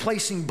move from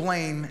placing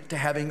blame to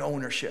having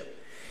ownership.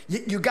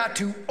 You got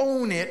to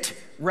own it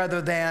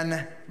rather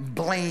than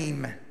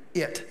blame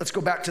it. Let's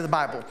go back to the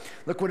Bible.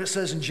 Look what it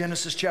says in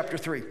Genesis chapter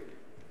 3.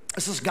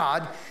 This is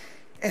God.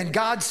 And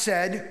God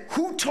said,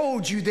 "Who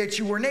told you that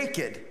you were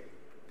naked?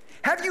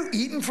 Have you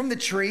eaten from the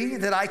tree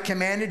that I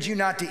commanded you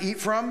not to eat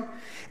from?"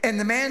 And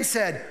the man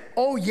said,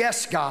 "Oh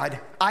yes, God,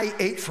 I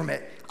ate from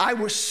it. I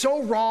was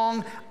so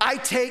wrong. I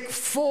take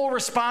full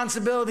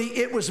responsibility.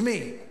 It was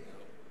me."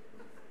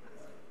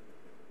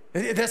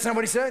 That's not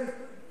what he said?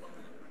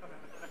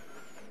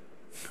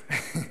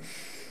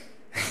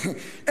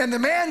 And the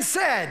man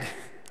said,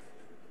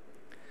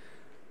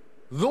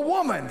 "The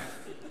woman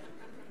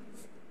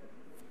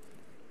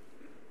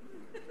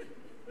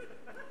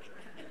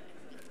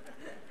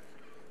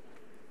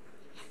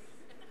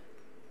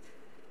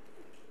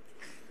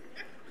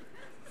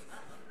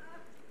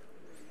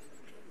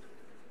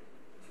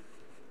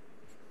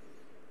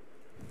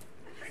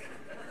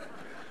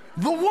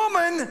the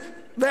woman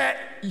that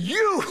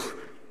you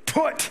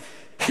put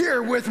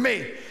here with me.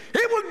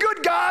 It was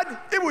good, God.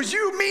 It was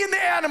you, me, and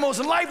the animals,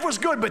 and life was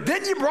good. But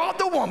then you brought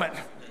the woman.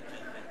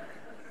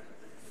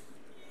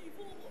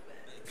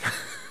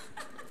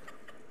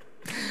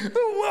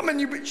 The woman,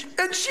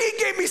 and she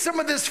gave me some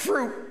of this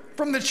fruit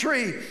from the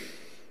tree,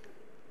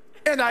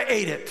 and I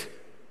ate it.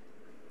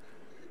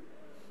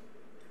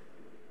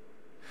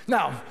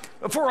 Now,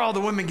 before all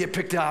the women get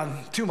picked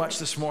on too much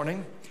this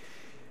morning,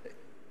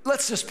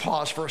 let's just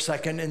pause for a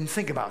second and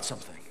think about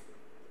something.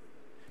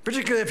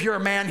 Particularly if you're a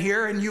man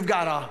here and you've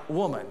got a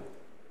woman.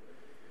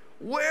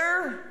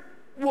 Where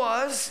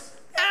was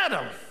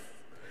Adam?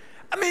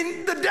 I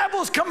mean, the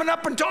devil's coming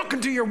up and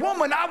talking to your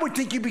woman. I would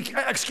think you'd be,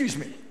 excuse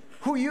me,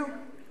 who are you?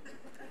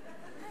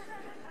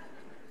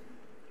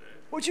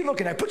 What you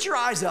looking at? Put your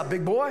eyes up,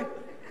 big boy.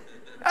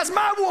 That's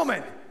my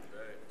woman.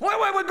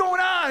 What's going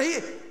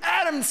on?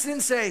 Adam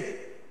didn't say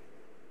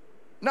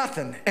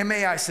nothing. And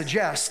may I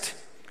suggest,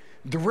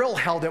 the real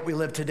hell that we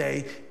live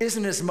today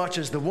isn't as much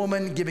as the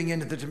woman giving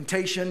in to the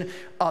temptation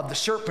of the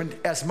serpent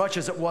as much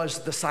as it was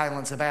the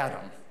silence of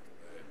Adam.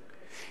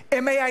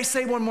 And may I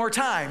say one more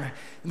time,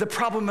 the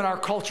problem in our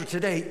culture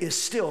today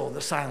is still the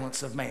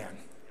silence of man.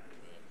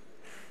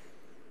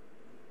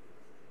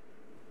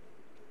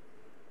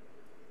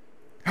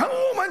 A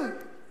woman,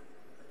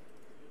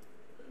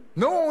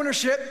 no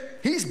ownership.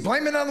 He's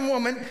blaming on the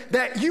woman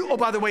that you, oh,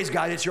 by the way,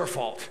 God, it's your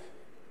fault.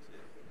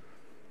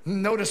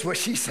 Notice what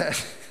she said.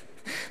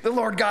 The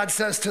Lord God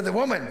says to the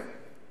woman,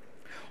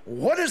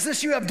 what is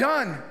this you have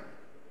done?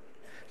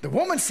 The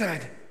woman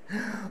said,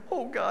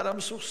 oh God, I'm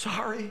so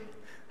sorry.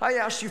 I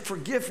ask you,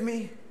 forgive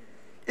me.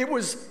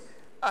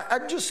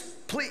 I'm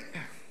just, please.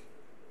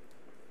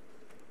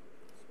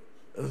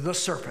 The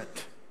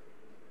serpent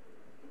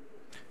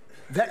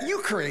that you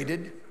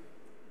created.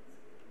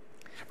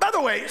 By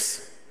the way,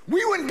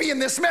 we wouldn't be in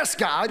this mess,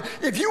 God,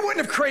 if you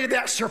wouldn't have created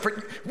that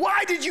serpent.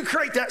 Why did you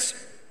create that?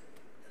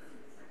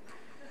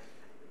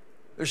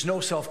 There's no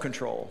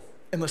self-control.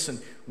 And listen,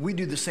 we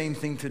do the same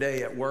thing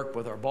today at work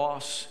with our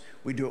boss.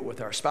 We do it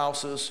with our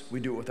spouses. We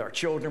do it with our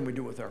children. We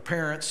do it with our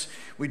parents.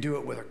 We do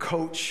it with a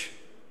coach.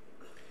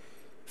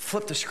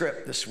 Flip the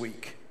script this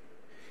week.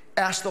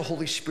 Ask the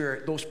Holy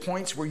Spirit, those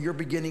points where you're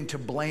beginning to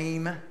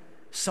blame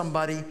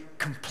somebody,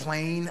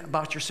 complain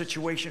about your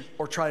situation,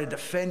 or try to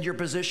defend your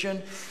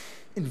position,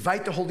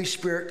 invite the Holy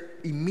Spirit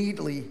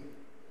immediately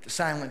to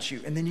silence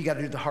you. And then you got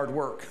to do the hard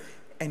work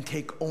and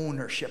take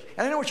ownership.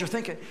 And I know what you're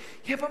thinking.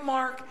 Yeah, but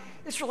Mark,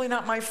 it's really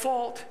not my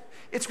fault.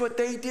 It's what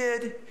they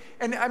did.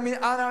 And I mean,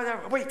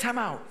 wait, time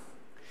out.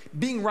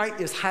 Being right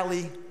is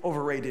highly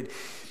overrated.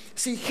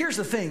 See, here's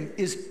the thing,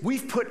 is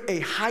we've put a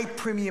high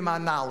premium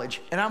on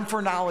knowledge, and I'm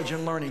for knowledge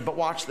and learning, but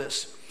watch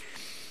this.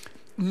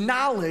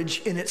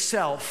 Knowledge in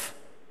itself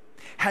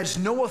has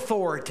no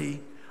authority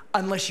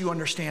unless you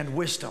understand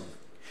wisdom.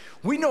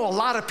 We know a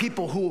lot of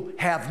people who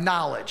have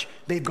knowledge.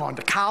 They've gone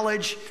to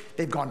college,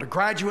 they've gone to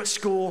graduate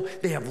school,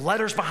 they have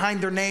letters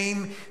behind their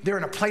name, they're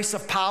in a place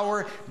of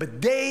power,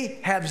 but they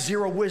have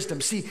zero wisdom.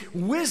 See,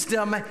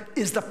 wisdom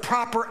is the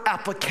proper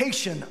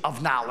application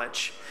of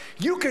knowledge.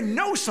 You can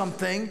know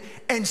something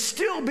and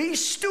still be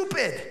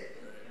stupid.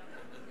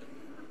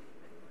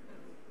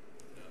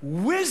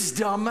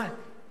 Wisdom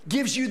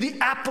gives you the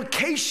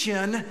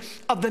application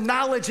of the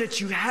knowledge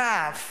that you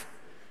have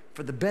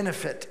for the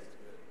benefit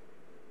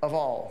of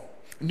all.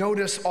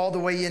 Notice all the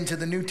way into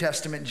the New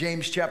Testament,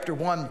 James chapter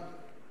 1,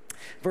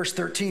 verse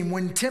 13.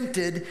 When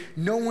tempted,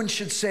 no one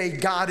should say,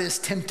 God is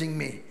tempting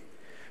me.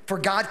 For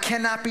God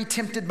cannot be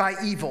tempted by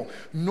evil,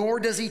 nor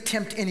does he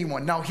tempt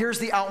anyone. Now here's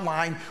the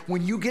outline.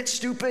 When you get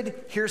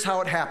stupid, here's how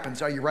it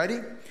happens. Are you ready?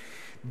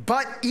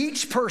 But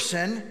each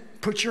person,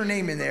 put your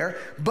name in there,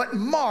 but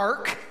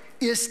Mark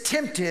is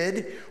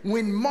tempted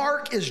when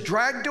Mark is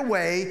dragged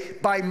away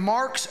by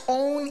Mark's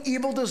own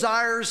evil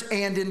desires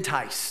and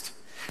enticed.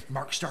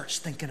 Mark starts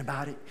thinking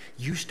about it.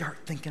 You start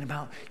thinking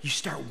about, you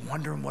start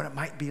wondering what it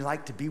might be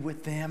like to be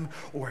with them,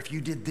 or if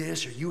you did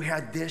this or you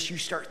had this, you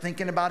start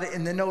thinking about it.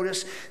 And then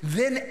notice,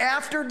 then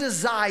after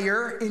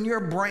desire in your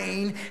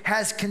brain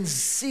has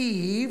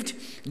conceived,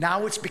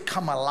 now it's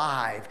become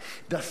alive.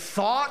 The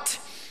thought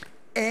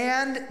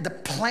and the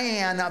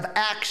plan of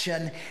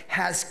action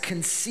has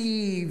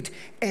conceived,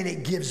 and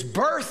it gives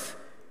birth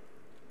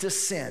to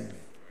sin.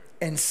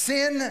 And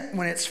sin,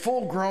 when it's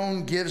full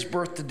grown, gives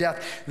birth to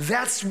death.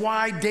 That's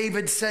why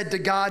David said to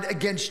God,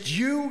 against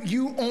you,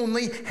 you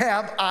only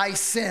have I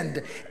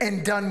sinned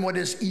and done what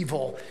is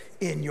evil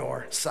in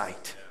your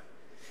sight.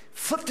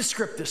 Flip the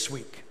script this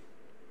week.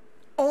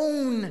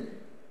 Own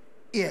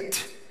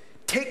it.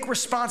 Take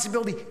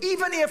responsibility.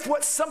 Even if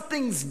what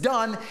something's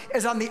done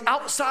is on the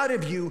outside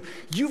of you,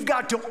 you've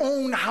got to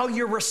own how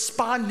you're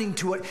responding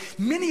to it.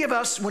 Many of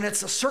us, when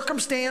it's a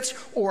circumstance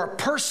or a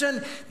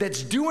person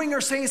that's doing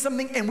or saying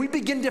something and we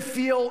begin to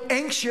feel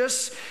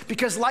anxious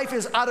because life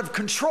is out of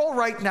control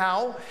right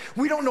now,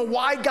 we don't know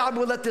why God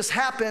would let this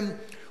happen,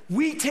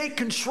 we take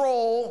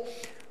control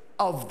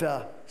of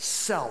the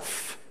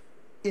self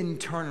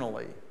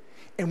internally.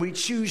 and we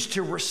choose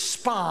to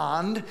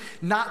respond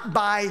not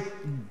by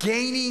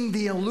gaining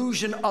the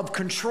illusion of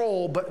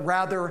control, but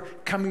rather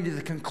coming to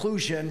the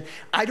conclusion,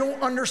 I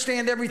don't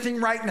understand everything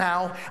right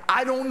now.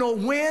 I don't know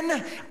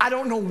when, I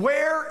don't know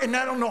where, and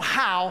I don't know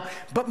how,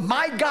 but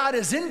my God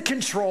is in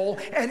control,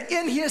 and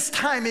in his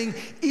timing,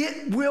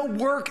 it will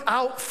work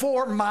out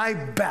for my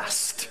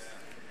best.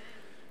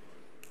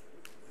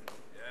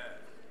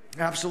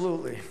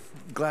 Absolutely.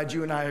 Glad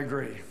you and I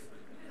agree.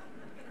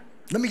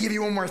 Let me give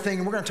you one more thing,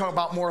 and we're going to talk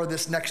about more of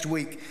this next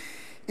week,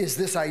 is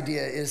this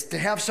idea, is to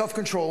have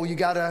self-control, you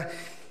got to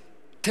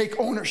take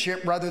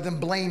ownership rather than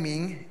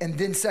blaming, and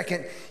then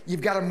second,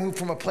 you've got to move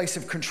from a place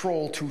of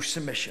control to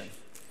submission.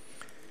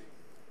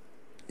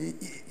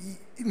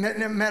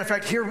 Matter of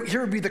fact,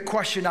 here would be the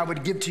question I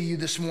would give to you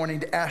this morning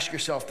to ask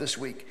yourself this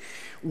week.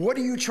 What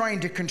are you trying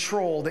to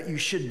control that you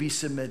should be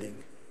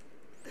submitting?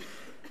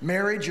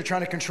 Marriage, you're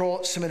trying to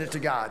control it, submit it to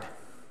God.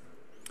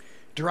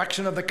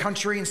 Direction of the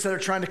country, instead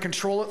of trying to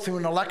control it through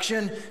an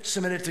election,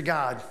 submit it to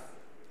God.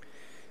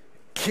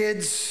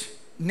 Kids,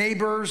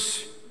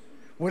 neighbors,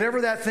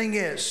 whatever that thing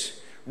is,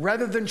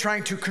 rather than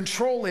trying to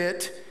control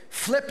it,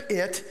 flip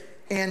it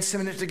and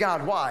submit it to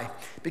God. Why?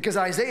 Because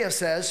Isaiah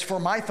says, for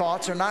my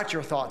thoughts are not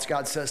your thoughts,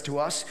 God says to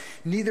us.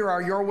 Neither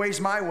are your ways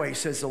my ways,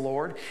 says the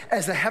Lord.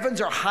 As the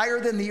heavens are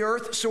higher than the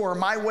earth, so are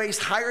my ways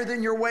higher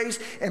than your ways,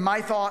 and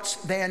my thoughts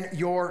than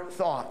your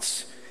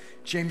thoughts.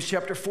 James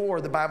chapter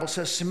 4, the Bible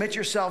says, submit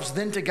yourselves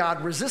then to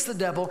God, resist the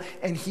devil,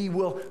 and he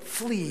will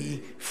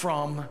flee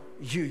from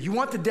you. You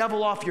want the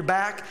devil off your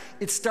back?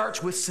 It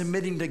starts with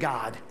submitting to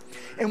God.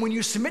 And when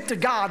you submit to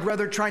God,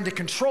 rather than trying to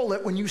control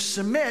it, when you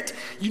submit,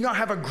 you now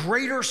have a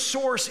greater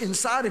source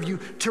inside of you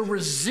to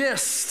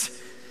resist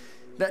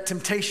that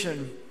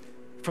temptation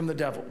from the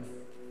devil.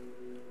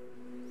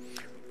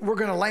 We're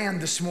going to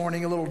land this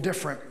morning a little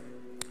different.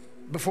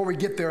 Before we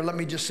get there, let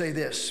me just say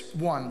this.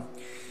 One,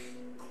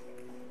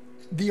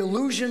 the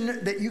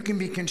illusion that you can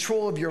be in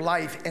control of your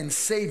life and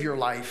save your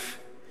life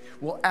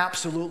will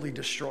absolutely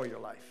destroy your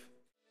life.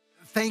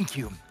 Thank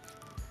you.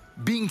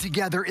 Being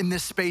together in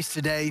this space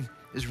today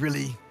is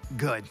really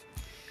good.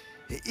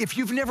 If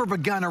you've never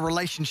begun a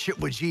relationship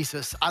with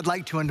Jesus, I'd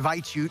like to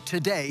invite you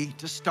today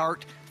to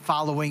start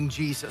following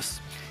Jesus.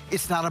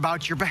 It's not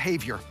about your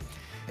behavior.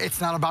 It's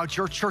not about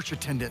your church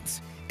attendance.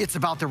 It's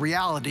about the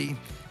reality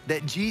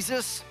that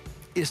Jesus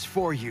is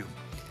for you.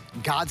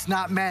 God's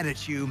not mad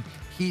at you.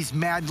 He's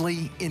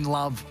madly in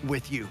love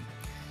with you.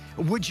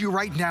 Would you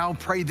right now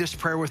pray this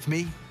prayer with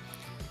me?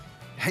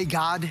 Hey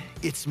God,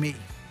 it's me.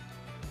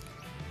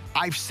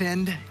 I've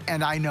sinned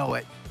and I know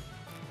it,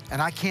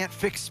 and I can't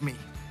fix me.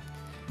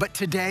 But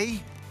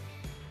today,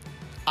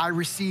 I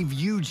receive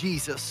you,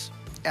 Jesus,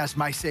 as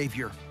my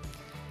Savior.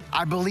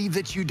 I believe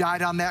that you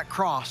died on that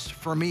cross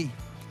for me,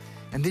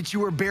 and that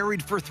you were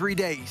buried for 3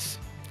 days,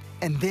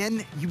 and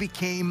then you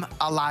became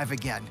alive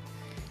again.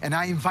 And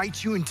I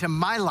invite you into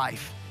my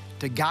life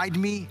to guide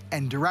me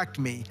and direct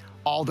me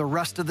all the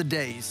rest of the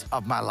days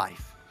of my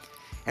life.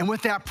 And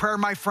with that prayer,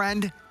 my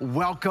friend,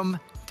 welcome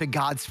to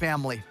God's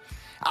family.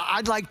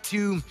 I'd like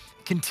to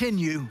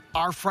continue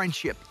our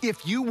friendship.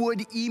 If you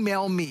would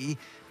email me,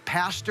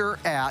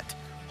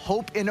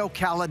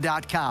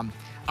 pastor@hopeinocala.com.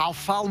 I'll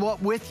follow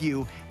up with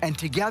you, and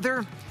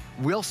together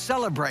we'll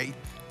celebrate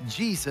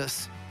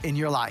Jesus in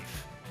your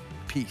life.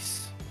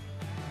 Peace.